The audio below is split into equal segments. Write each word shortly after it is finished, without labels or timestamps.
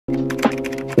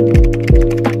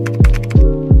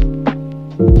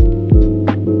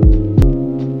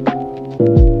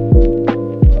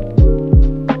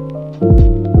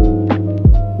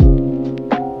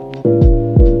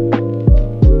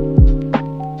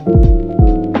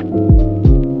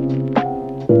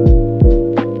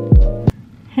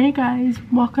guys,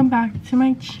 welcome back to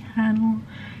my channel.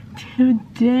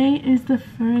 Today is the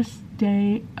first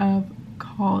day of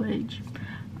college.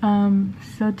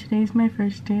 So today's my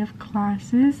first day of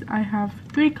classes. I have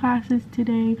 3 classes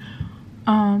today.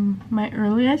 My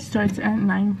earliest starts at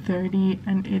 9:30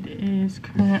 and it is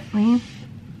currently,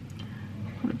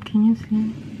 can you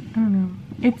see? I don't know.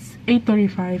 It's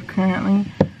 8:35 currently.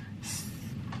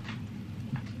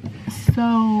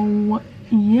 So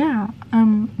yeah,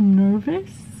 I'm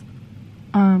nervous,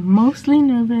 mostly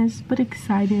nervous but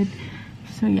excited.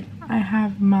 So yeah, I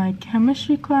have my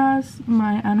chemistry class,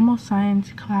 my animal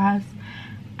science class,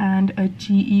 and a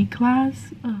GE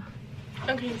class.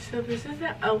 Okay, so this is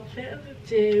the outfit of the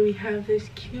day. We have this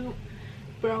cute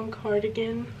brown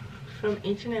cardigan from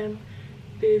H&M,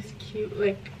 this cute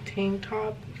like tank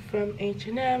top from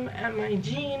H&M, and my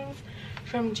jeans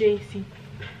from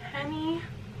JCPenney.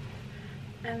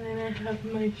 And then I have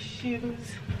my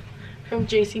shoes from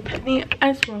JCPenney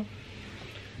as well.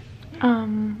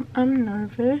 I'm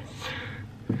nervous.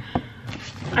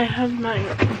 I have my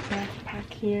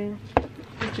backpack here,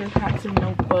 which just has a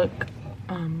notebook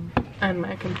and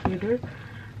my computer.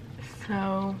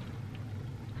 So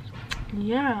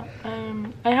yeah,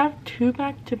 I have 2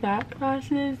 back-to-back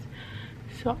classes.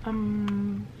 So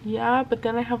yeah, but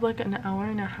then I have like an hour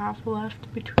and a half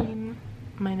left between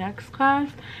my next class.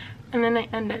 And then I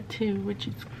end at 2, which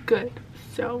is good.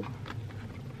 So,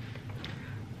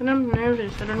 and I'm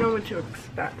nervous. I don't know what to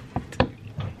expect.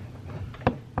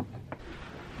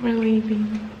 We're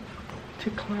leaving to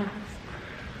class.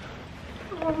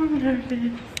 Oh, I'm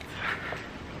nervous.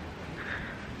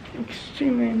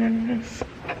 Extremely nervous.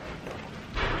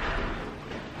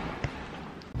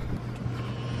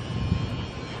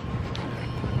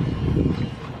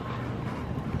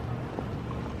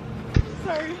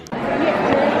 Sorry.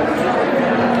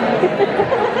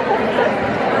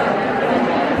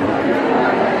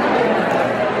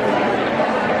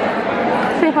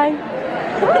 Say hi.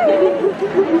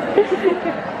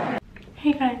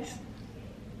 Hey guys.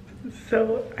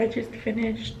 So I just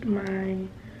finished my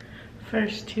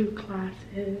first 2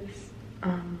 classes,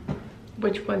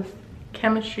 which was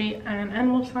chemistry and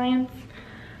animal science.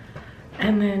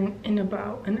 And then in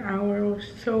about an hour or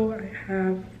so I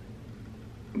have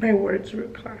my words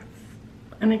root class.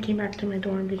 And I came back to my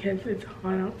dorm because it's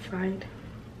hot outside.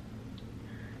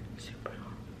 Super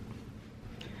hot.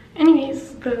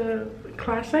 Anyways, the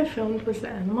class I filmed was the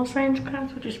animal science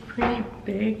class, which is pretty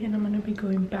big, and I'm gonna be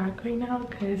going back right now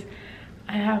because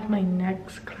I have my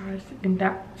next class in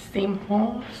that same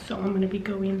hall, so I'm gonna be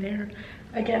going there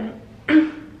again.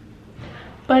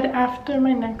 But after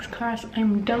my next class,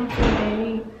 I'm done for the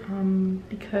day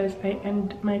because I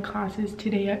end my classes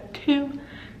today at 2.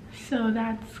 So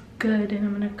that's good, and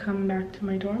I'm gonna come back to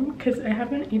my dorm because I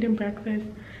haven't eaten breakfast.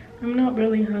 I'm not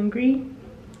really hungry,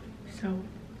 so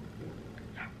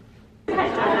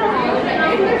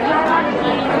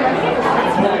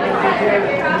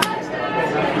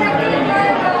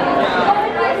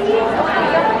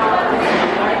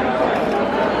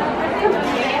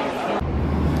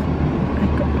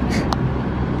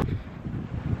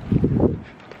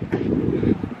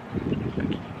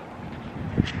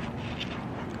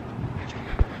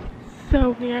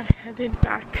So we are headed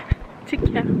back to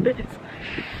campus.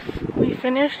 We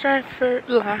finished our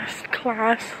last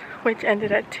class, which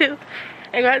ended at 2.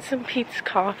 I got some Pete's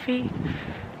coffee,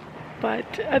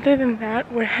 but other than that,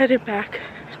 we're headed back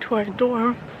to our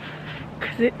dorm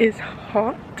because it is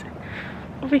hot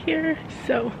over here.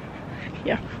 So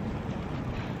yeah.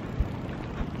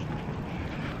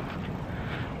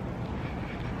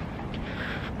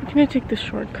 I'm gonna take the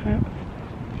shortcut.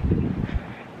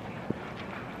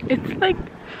 It's like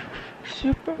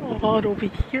super hot over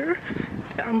here.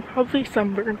 I'm probably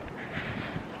sunburned,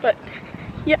 but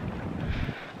yeah.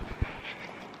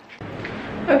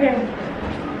 Okay,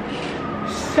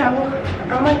 so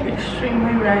I'm like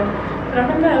extremely red, but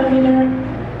I'm in the elevator.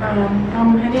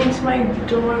 I'm heading to my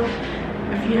dorm.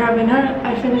 If you haven't heard,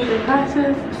 I finished the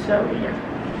classes, so yeah.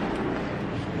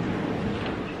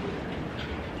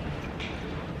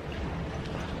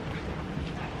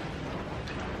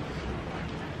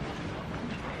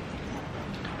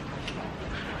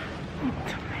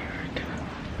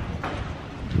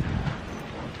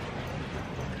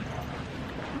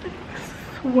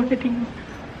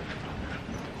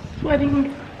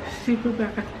 Sweating super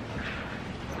bad,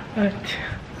 but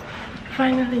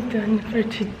finally done for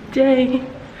today,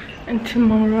 and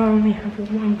tomorrow I only have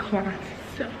 1 class,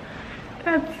 so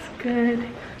that's good.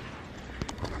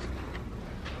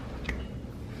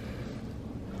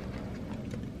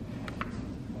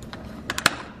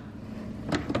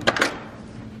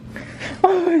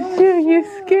 Oh shoot, you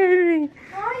scared me.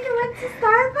 Oh, you went to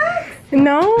Starbucks?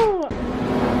 No.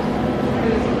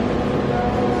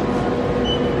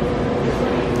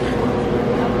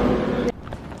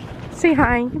 Say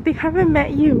hi. They haven't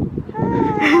met you.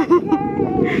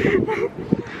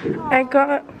 I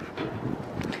got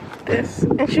this,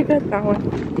 and she got that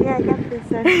one. Yeah, I got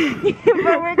this one.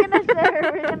 But we're gonna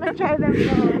share. We're gonna try them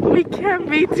both. We can't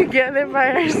be together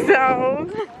by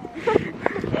ourselves.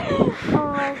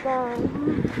 Oh my god.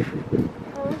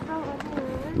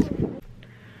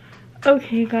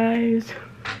 Okay, guys.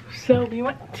 So we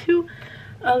went to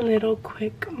a little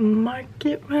quick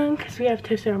market run because we have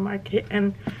to start market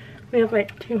and we have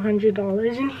like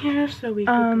 $200 in here, so we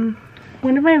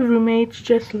one of my roommates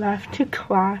just left to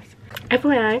class.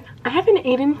 FYI, I haven't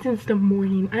eaten since the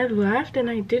morning. I left and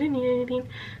I didn't eat anything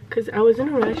because I was in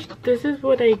a rush. This is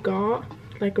what I got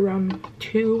like around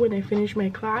 2 when I finished my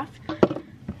class.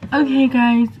 Okay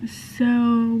guys,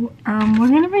 so we're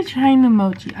gonna be trying the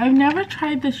mochi. I've never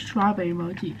tried the strawberry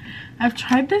mochi. I've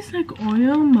tried this like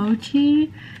oil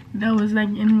mochi that was like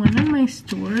in one of my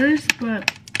stores,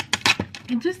 but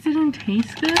it just didn't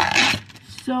taste good.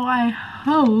 So I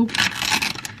hope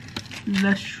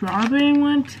the strawberry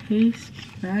one tastes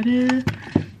better.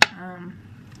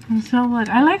 And so like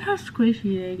I like how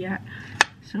squishy they get.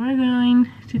 So we're going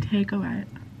to take a bite.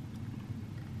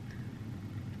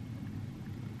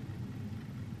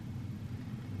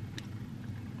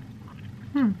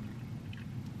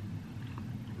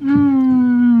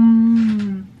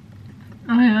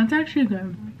 Okay, that's actually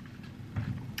good.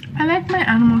 I like my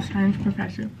animal science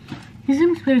professor. He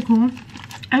seems pretty cool.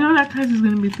 I know that class is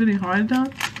going to be pretty hard though,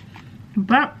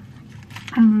 but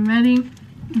I'm ready.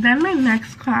 Then my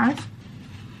next class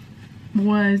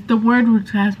was the word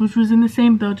class, which was in the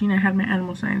same building I had my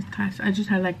animal science class. I just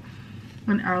had like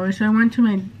 1 hour, so I went to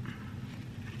my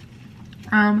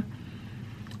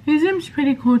he seems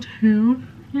pretty cool too,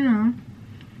 you know,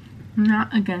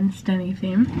 not against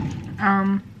anything.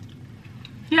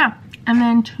 Yeah, and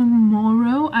then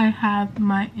tomorrow I have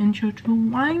my intro to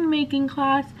winemaking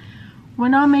class. We're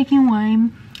not making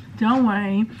wine, don't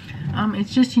worry.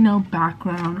 It's just, you know,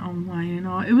 background on wine and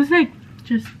all. It was like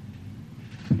just,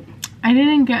 I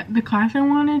didn't get the class I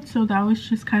wanted, so that was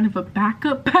just kind of a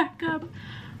backup.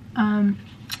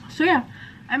 So yeah,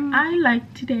 I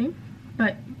like today,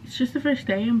 but it's just the first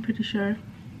day. I'm pretty sure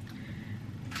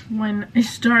when I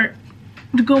start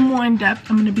to go more in depth,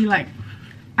 I'm gonna be like,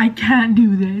 I can't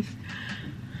do this.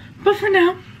 But for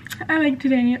now, I like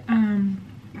today.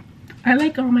 I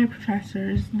like all my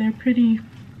professors. They're pretty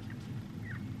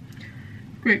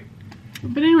great.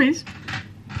 But anyways,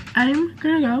 I'm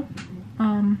gonna go. I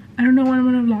don't know when I'm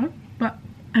gonna vlog, but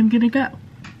I'm gonna go.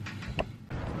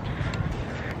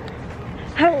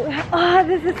 Oh,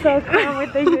 this is so cool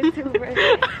with the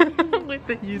YouTuber. With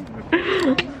the YouTuber.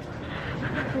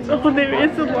 Oh, there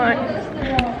is a line.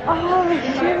 Oh,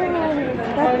 shoot.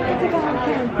 That's a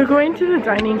good. We're going to the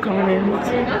dining commons.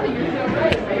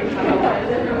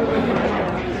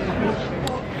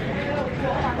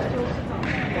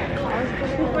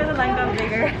 Before the line got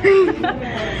bigger.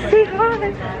 Say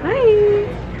hi. Hi.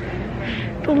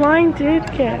 The line did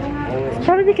get. It's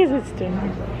probably because it's dinner.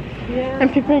 Yeah.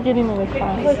 And people are getting in the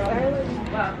class.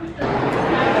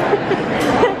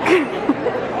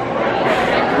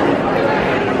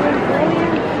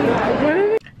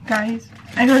 Guys,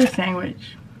 I got a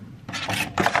sandwich.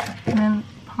 And then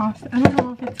pasta. I don't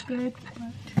know if it's good,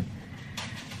 but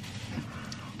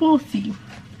we'll see.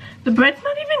 The bread's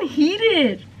not even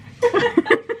heated.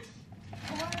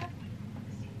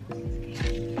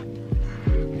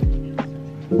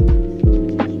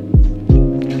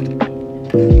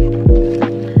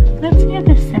 Let's see if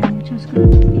this sandwich is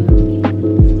good.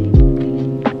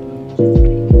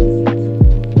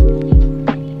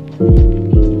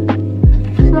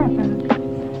 It's not bad.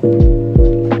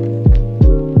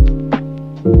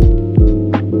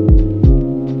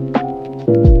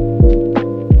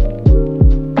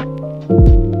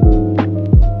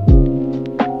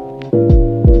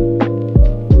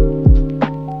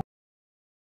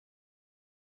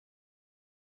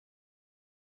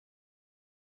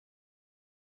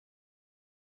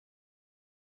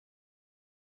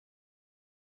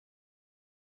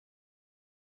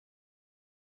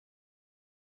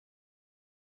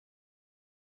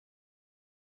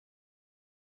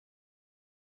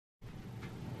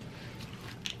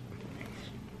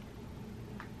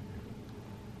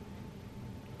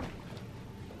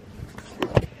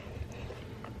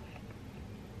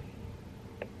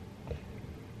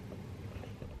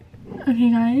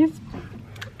 Okay guys,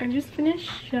 I just finished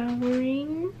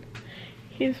showering.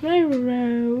 Here's my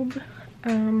robe.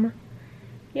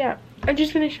 Yeah, I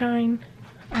just finished showering.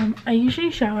 I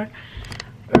usually shower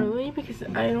early because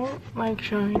I don't like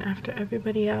showering after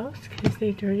everybody else because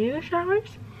they dirty the showers.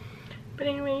 But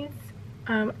anyways,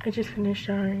 I just finished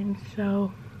showering,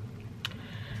 so,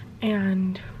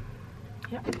 and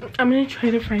yeah, I'm gonna try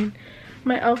to find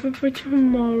my outfit for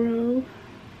tomorrow.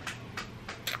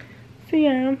 So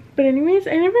yeah, but anyways,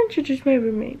 I never introduced my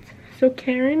roommates. So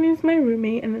Karen is my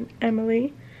roommate, and then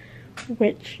Emily,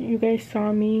 which you guys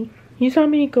saw me, you saw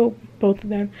me go both of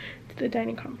them to the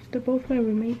dining commons. They're both my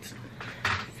roommates.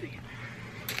 So yeah,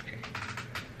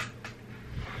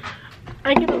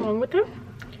 I get along with them,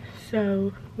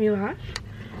 so we laugh.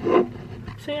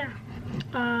 So yeah,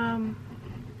 bye.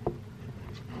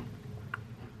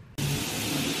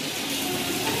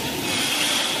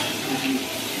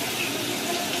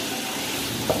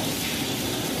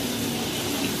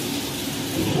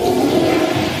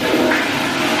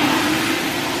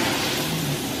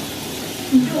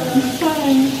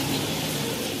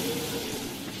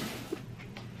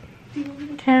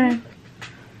 Karen.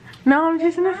 No, I'm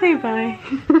just gonna say bye.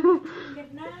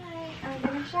 Good night. I'm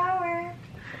gonna shower.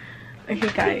 Okay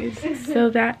guys, so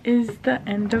that is the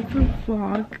end of the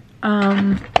vlog.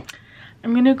 I'm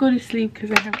gonna go to sleep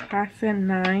because I have class at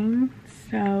 9.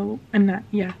 So,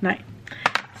 9.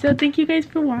 So thank you guys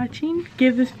for watching.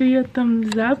 Give this video a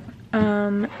thumbs up.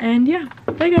 And yeah,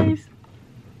 bye guys.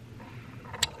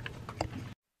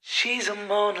 She's a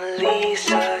Mona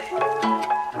Lisa.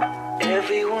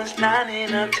 Everyone's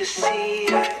lining up to see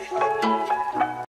her.